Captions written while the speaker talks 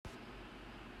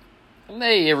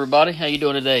Hey everybody, how you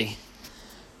doing today?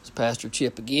 It's Pastor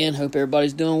Chip again. Hope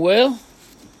everybody's doing well.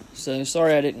 So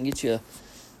sorry I didn't get you a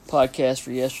podcast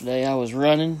for yesterday. I was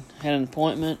running, had an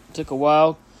appointment, took a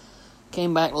while,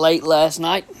 came back late last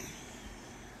night,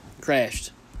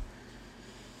 crashed.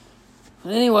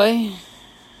 But anyway,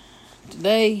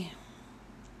 today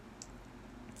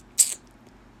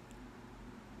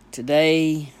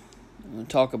I'm going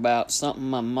to talk about something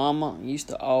my mama used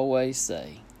to always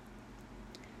say.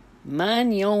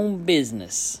 Mind your own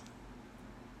business.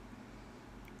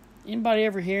 Anybody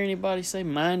ever hear anybody say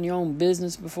mind your own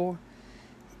business before?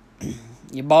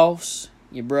 Your boss,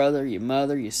 your brother, your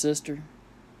mother, your sister.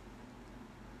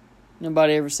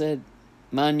 Nobody ever said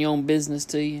mind your own business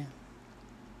to you?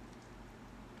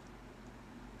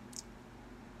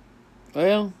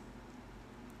 Well,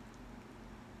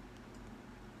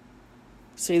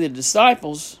 see, the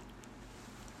disciples,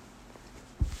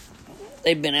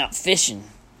 they've been out fishing.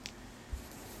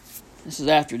 This is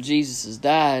after Jesus has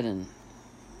died, and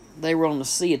they were on the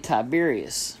Sea of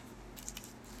Tiberias.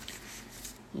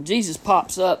 And Jesus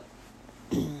pops up,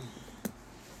 like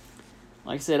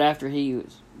I said, after the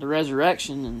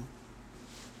resurrection, and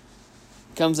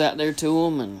comes out there to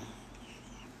them, and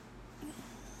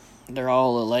they're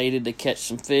all elated to catch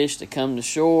some fish to come to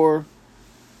shore.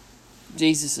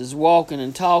 Jesus is walking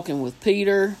and talking with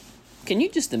Peter. Can you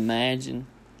just imagine?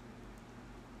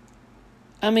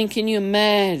 I mean, can you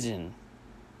imagine?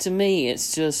 To me,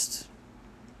 it's just,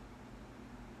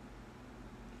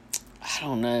 I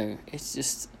don't know. It's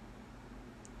just,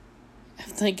 I'm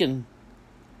thinking,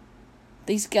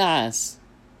 these guys,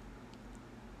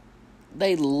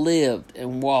 they lived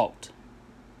and walked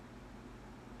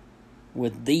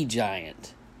with the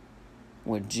giant,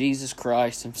 with Jesus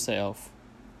Christ himself.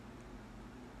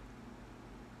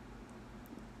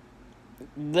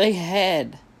 They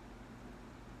had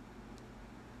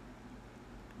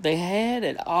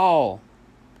it all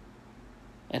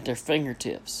at their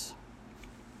fingertips.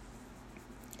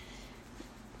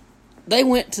 They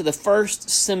went to the first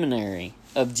seminary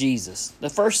of Jesus. The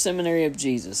first seminary of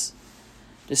Jesus.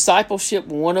 Discipleship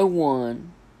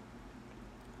 101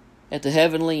 at the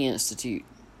Heavenly Institute.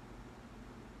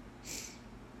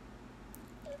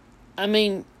 I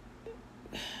mean,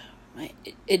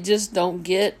 it just don't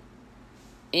get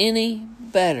any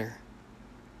better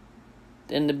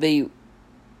than to be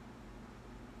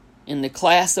in the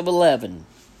class of 11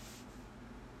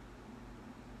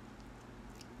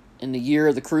 in the year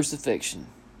of the crucifixion.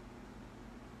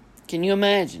 Can you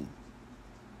imagine?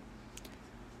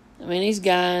 I mean, these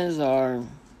guys are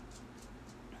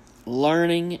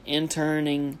learning,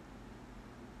 interning,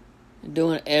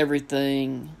 doing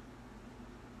everything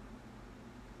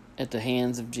at the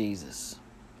hands of Jesus.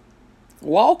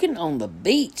 Walking on the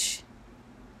beach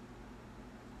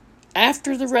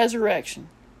after the resurrection.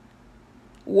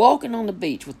 Walking on the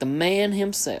beach with the man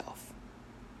himself.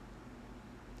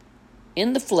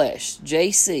 In the flesh,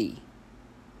 JC.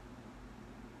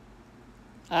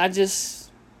 I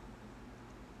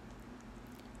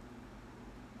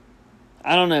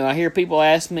don't know. I hear people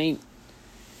ask me,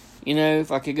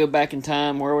 if I could go back in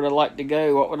time, where would I like to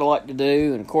go? What would I like to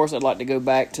do? And of course, I'd like to go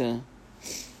back to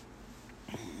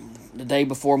the day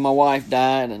before my wife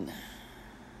died.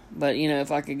 But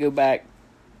if I could go back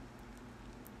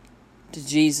to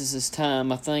Jesus'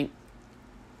 time, I think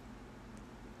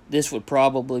this would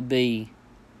probably be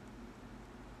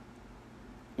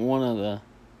one of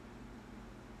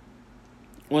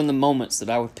the moments that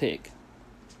I would pick.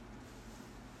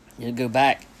 Go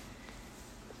back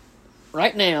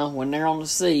right now when they're on the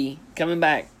sea, coming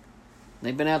back.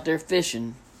 They've been out there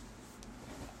fishing,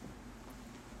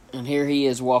 and here he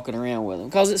is walking around with them.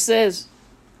 Because it says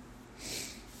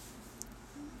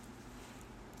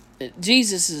that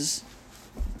Jesus is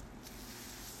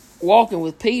walking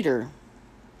with Peter,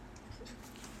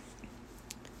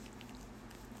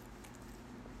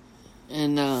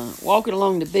 and walking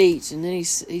along the beach, and then he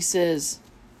says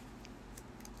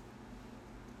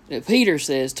that Peter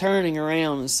says, turning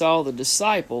around and saw the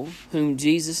disciple whom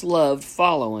Jesus loved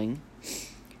following.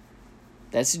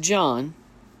 That's John,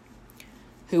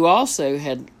 who also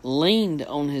had leaned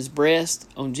on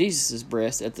Jesus'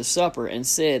 breast at the supper, and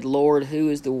said, Lord, who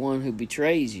is the one who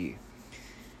betrays you?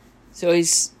 So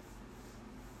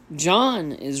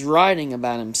John is writing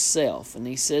about himself, and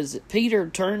he says that Peter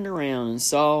turned around and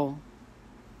saw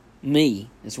me,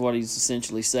 is what he's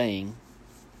essentially saying.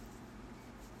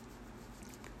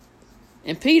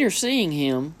 And Peter, seeing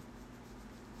him,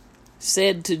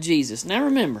 said to Jesus. Now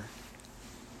remember,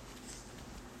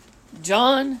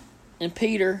 John and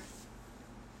Peter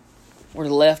were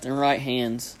the left and right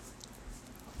hands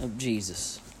of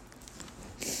Jesus.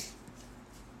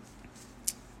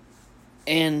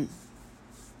 And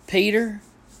Peter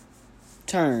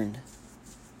turned.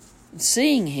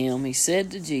 Seeing him, he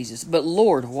said to Jesus, "But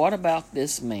Lord, what about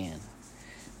this man?"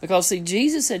 Because, see,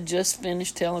 Jesus had just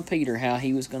finished telling Peter how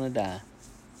he was going to die.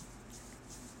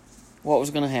 What was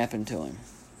going to happen to him.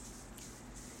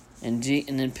 And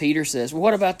then Peter says,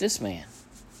 "What about this man?"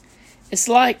 It's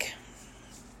like,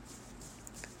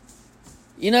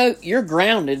 you're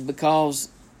grounded because,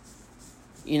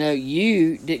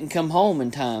 you didn't come home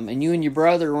in time, and you and your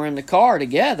brother were in the car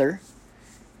together,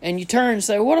 and you turn and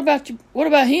say, "What about you? What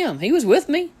about him? He was with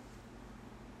me."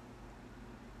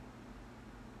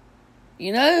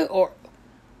 Or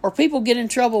people get in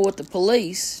trouble with the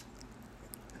police.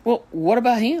 Well, what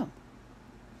about him?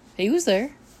 He was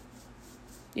there.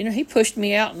 He pushed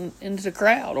me out into the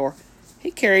crowd, or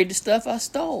he carried the stuff I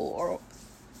stole, or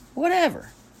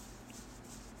whatever.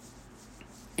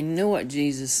 And you know what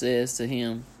Jesus says to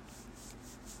him?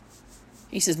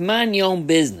 He says, "Mind your own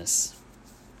business.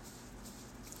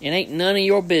 It ain't none of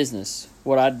your business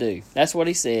what I do." That's what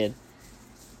he said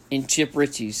in Chip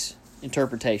Ritchie's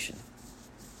interpretation.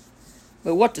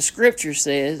 But what the scripture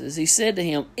says is he said to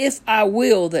him, "If I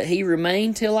will that he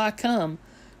remain till I come,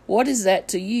 what is that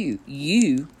to you?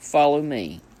 You follow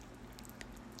me.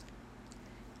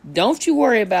 Don't you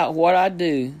worry about what I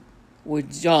do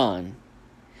with John.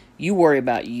 You worry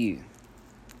about you.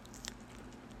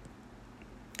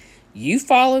 You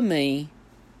follow me,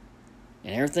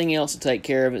 and everything else will take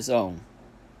care of its own."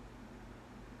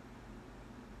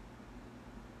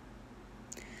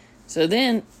 So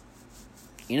then,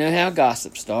 you know how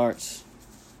gossip starts.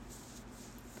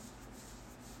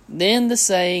 Then the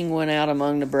saying went out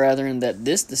among the brethren that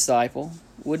this disciple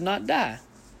would not die.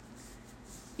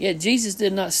 Yet Jesus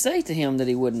did not say to him that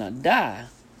he would not die,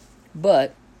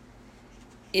 but,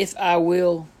 "If I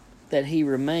will that he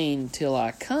remain till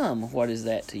I come, what is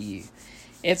that to you?"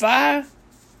 If I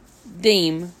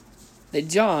deem that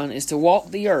John is to walk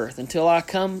the earth until I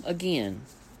come again,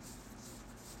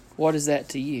 what is that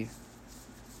to you?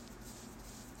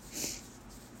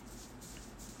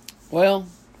 Well,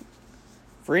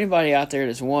 for anybody out there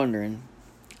that's wondering,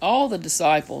 all the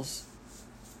disciples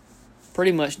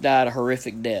pretty much died a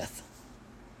horrific death,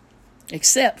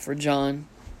 except for John.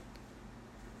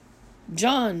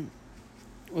 John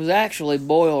was actually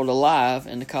boiled alive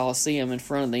in the Colosseum in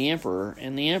front of the emperor,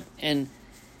 and it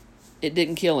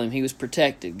didn't kill him. He was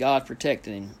protected. God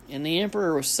protected him. And the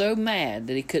emperor was so mad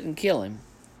that he couldn't kill him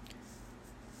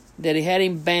that he had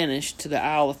him banished to the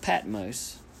Isle of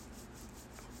Patmos,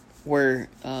 where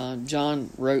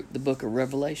John wrote the book of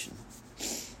Revelation.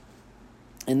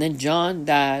 And then John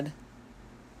died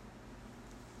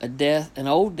an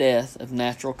old death of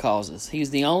natural causes. He's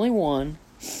the only one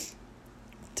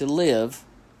to live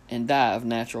and die of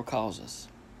natural causes.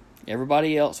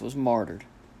 Everybody else was martyred.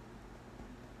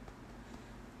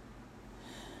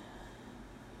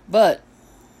 But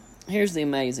here's the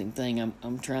amazing thing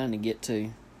I'm trying to get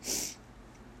to.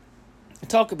 I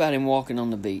talk about him walking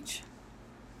on the beach.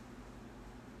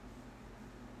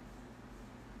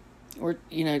 Or,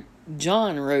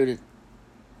 John wrote it,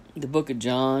 the book of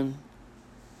John.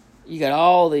 You got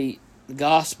all the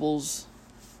Gospels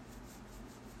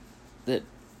that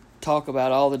talk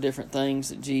about all the different things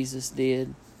that Jesus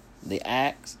did. The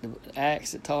Acts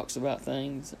that talks about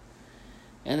things,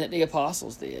 and that the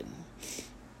apostles did.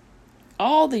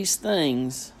 All these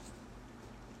things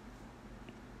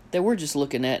that we're just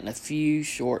looking at in a few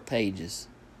short pages.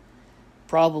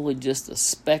 Probably just a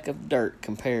speck of dirt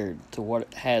compared to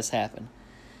what has happened.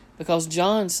 Because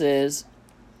John says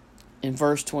in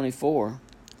verse 24,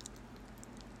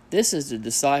 "This is the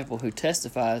disciple who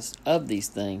testifies of these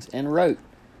things and wrote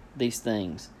these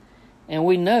things. And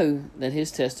we know that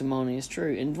his testimony is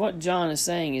true." And what John is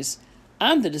saying is,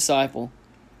 I'm the disciple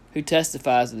who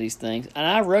testifies of these things, and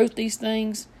I wrote these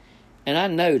things, and I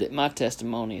know that my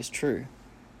testimony is true.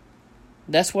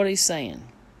 That's what he's saying.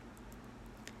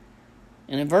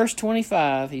 And in verse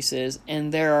 25, he says,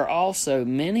 "And there are also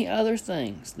many other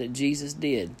things that Jesus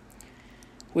did,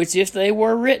 which if they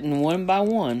were written one by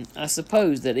one, I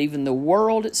suppose that even the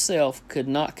world itself could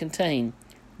not contain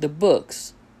the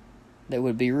books that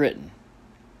would be written."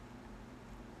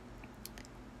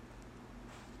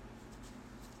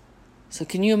 So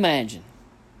can you imagine?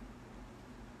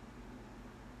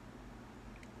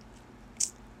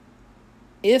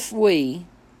 If we,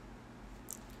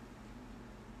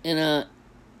 in a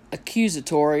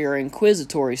accusatory or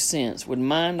inquisitory sense, would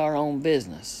mind our own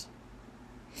business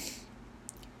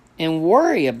and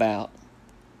worry about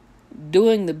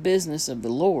doing the business of the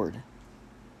Lord,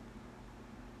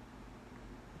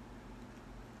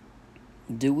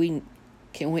 can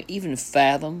we even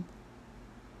fathom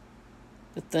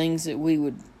the things that we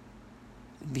would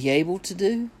be able to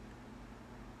do,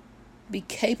 be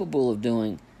capable of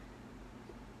doing.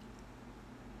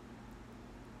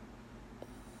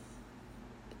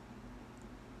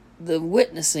 The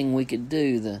witnessing we could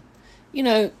do,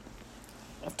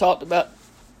 I've talked about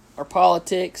our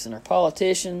politics and our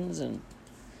politicians, and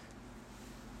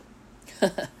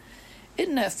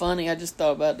isn't that funny? I just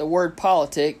thought about the word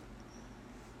politic.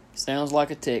 Sounds like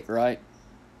a tick, right?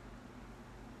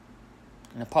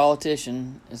 And a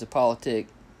politician is a politic,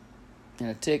 and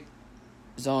a tick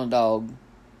is on a dog.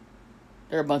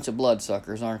 They're a bunch of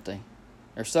bloodsuckers, aren't they?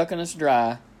 They're sucking us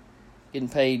dry, getting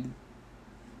paid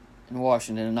in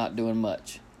Washington and not doing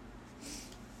much.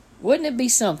 Wouldn't it be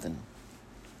something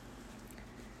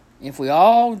if we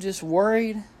all just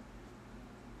worried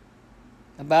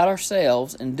about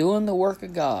ourselves and doing the work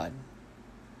of God?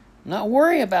 Not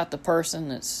worry about the person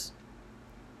that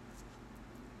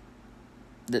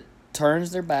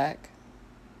turns their back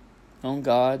on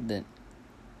God,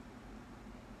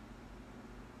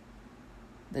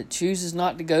 that chooses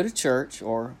not to go to church,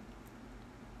 or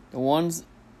the ones,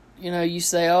 you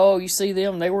say, oh, you see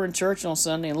them, they were in church on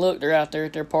Sunday, and look, they're out there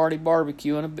at their party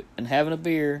barbecuing and having a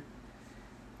beer.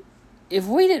 If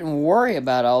we didn't worry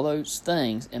about all those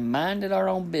things and minded our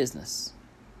own business,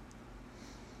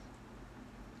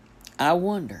 I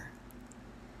wonder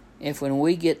if when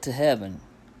we get to heaven,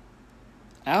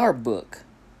 our book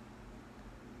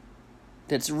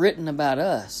that's written about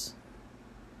us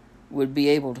would be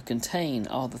able to contain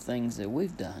all the things that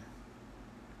we've done.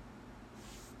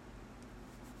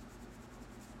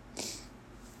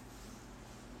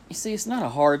 You see, it's not a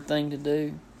hard thing to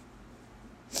do.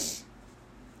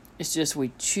 It's just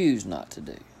we choose not to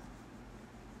do.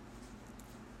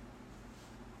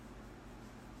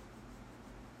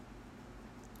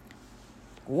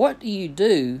 What do you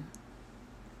do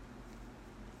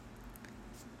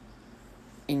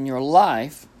in your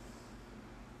life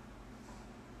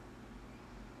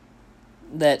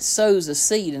that sows a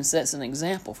seed and sets an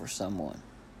example for someone?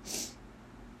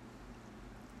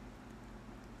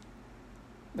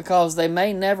 Because they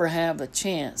may never have the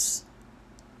chance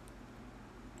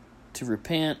to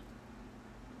repent,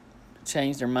 to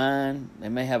change their mind. They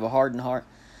may have a hardened heart.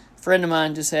 A friend of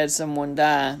mine just had someone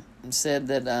die and said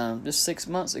that just 6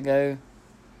 months ago,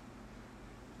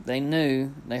 they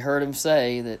heard him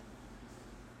say that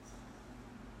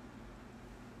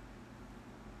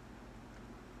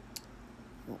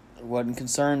wasn't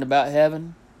concerned about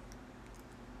heaven,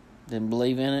 didn't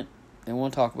believe in it, didn't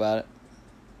want to talk about it.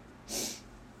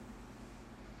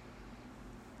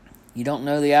 You don't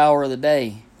know the hour of the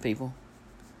day, people.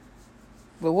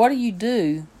 But what do you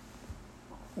do?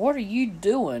 What are you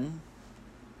doing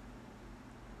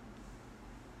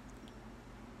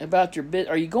about your business?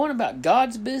 Are you going about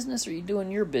God's business, or are you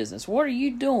doing your business? What are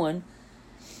you doing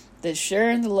that's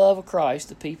sharing the love of Christ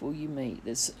to people you meet?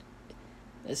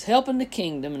 That's helping the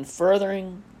kingdom and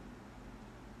furthering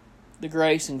the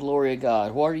grace and glory of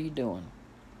God. What are you doing?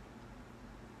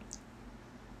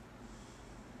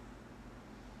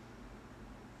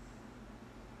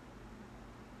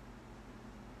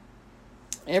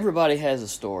 Everybody has a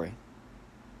story.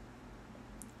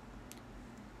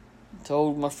 I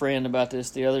told my friend about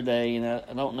this the other day, and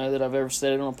I don't know that I've ever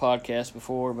said it on a podcast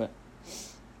before, but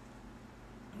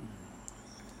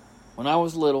when I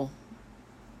was little,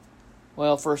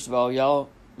 well, first of all,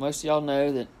 most of y'all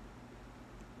know that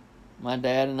my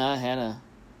dad and I had a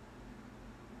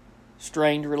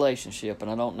strained relationship,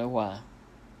 and I don't know why.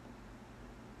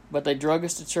 But they drug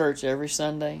us to church every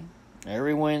Sunday,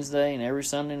 every Wednesday, and every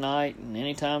Sunday night, and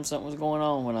anytime something was going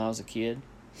on when I was a kid.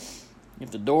 If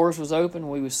the doors was open,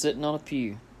 we was sitting on a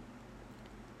pew.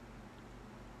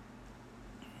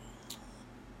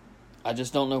 I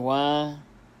just don't know why.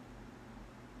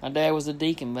 My dad was a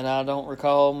deacon, but I don't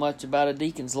recall much about a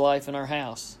deacon's life in our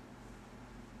house.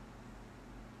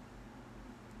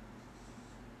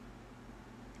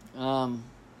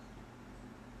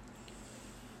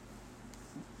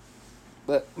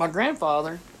 But my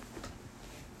grandfather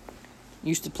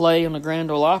used to play on the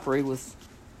Grand Ole Opry with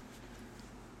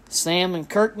Sam and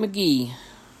Kirk McGee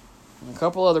and a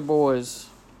couple other boys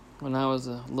when I was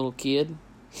a little kid.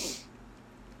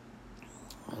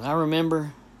 And I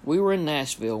remember we were in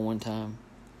Nashville one time,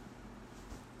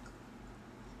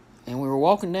 and we were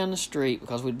walking down the street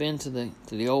because we'd been to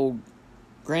the old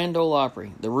Grand Ole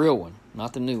Opry, the real one,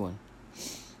 not the new one.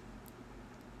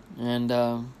 And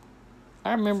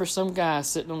I remember some guy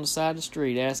sitting on the side of the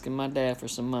street asking my dad for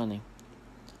some money.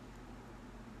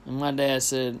 And my dad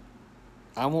said,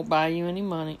 I won't buy you any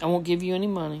money. I won't give you any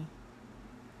money.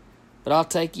 But I'll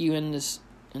take you in this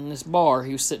in this bar.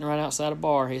 He was sitting right outside a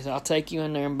bar. He said, I'll take you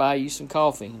in there and buy you some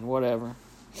coffee and whatever.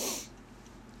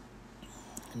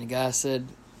 And the guy said,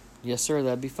 yes, sir,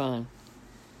 that'd be fine.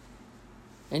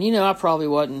 And I probably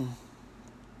wasn't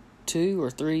 2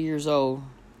 or 3 years old.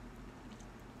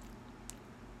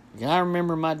 And I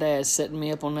remember my dad setting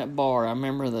me up on that bar. I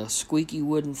remember the squeaky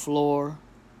wooden floor.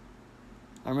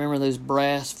 I remember those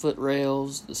brass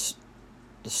footrails,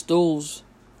 the stools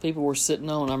people were sitting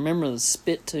on. I remember the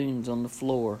spittoons on the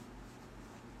floor.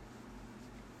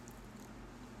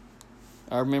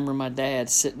 I remember my dad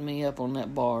setting me up on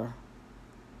that bar.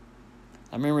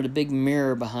 I remember the big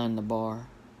mirror behind the bar.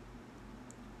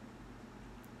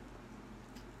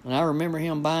 And I remember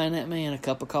him buying that man a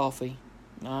cup of coffee.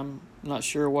 I'm not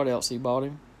sure what else he bought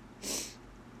him.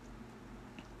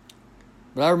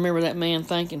 But I remember that man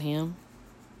thanking him.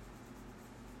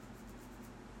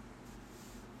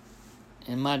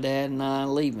 And my dad and I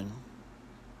leaving.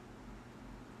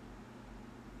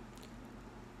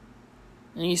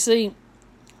 And you see,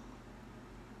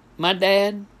 my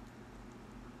dad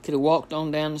could have walked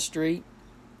on down the street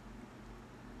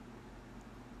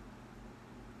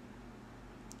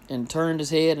and turned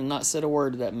his head and not said a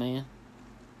word to that man.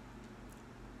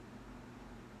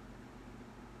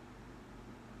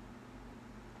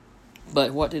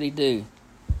 But what did he do?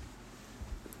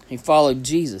 He followed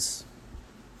Jesus.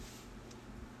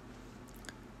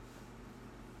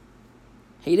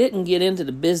 He didn't get into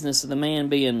the business of the man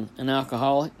being an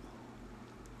alcoholic.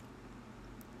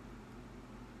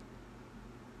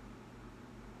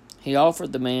 He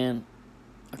offered the man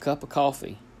a cup of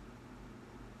coffee.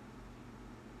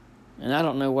 And I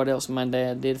don't know what else my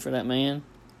dad did for that man.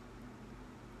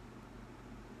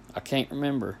 I can't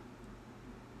remember.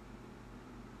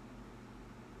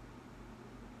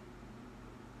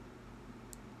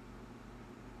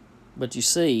 But you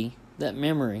see, that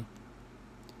memory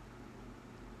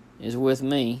is with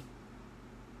me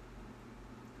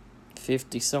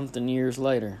 50-something years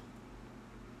later.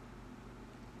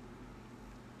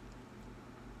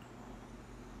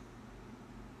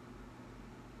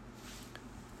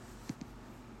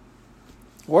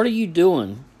 What are you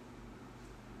doing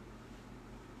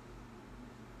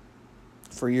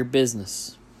for your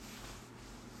business?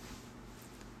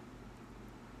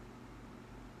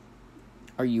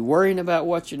 Are you worrying about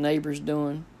what your neighbor's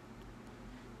doing?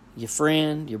 Your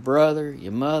friend, your brother,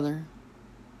 your mother,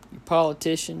 your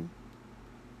politician?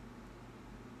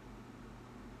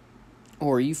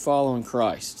 Or are you following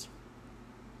Christ?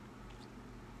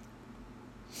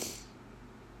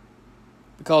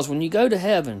 Because when you go to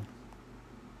heaven,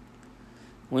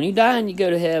 when you die and you go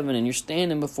to heaven and you're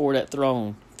standing before that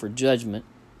throne for judgment,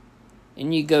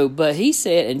 and you go, but he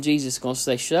said, and Jesus is going to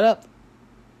say, shut up.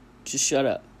 Just shut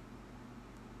up.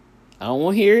 I don't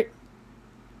want to hear it.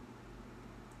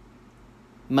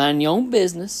 Mind your own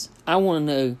business. I want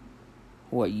to know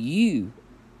what you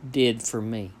did for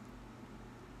me.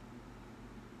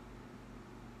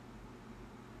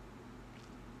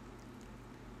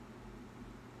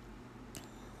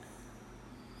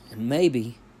 And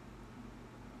maybe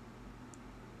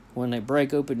when they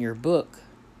break open your book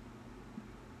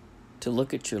to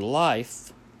look at your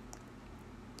life,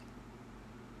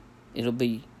 it'll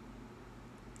be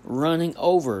running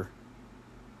over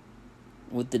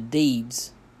with the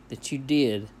deeds that you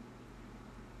did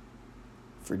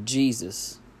for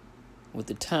Jesus with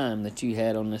the time that you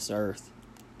had on this earth.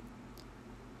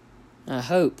 I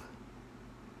hope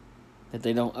that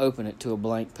they don't open it to a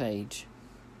blank page.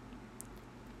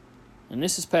 And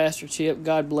this is Pastor Chip.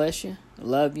 God bless you. I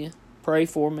love you. Pray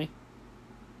for me.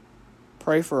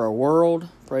 Pray for our world.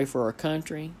 Pray for our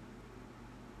country.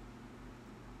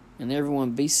 And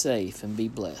everyone be safe and be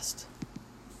blessed.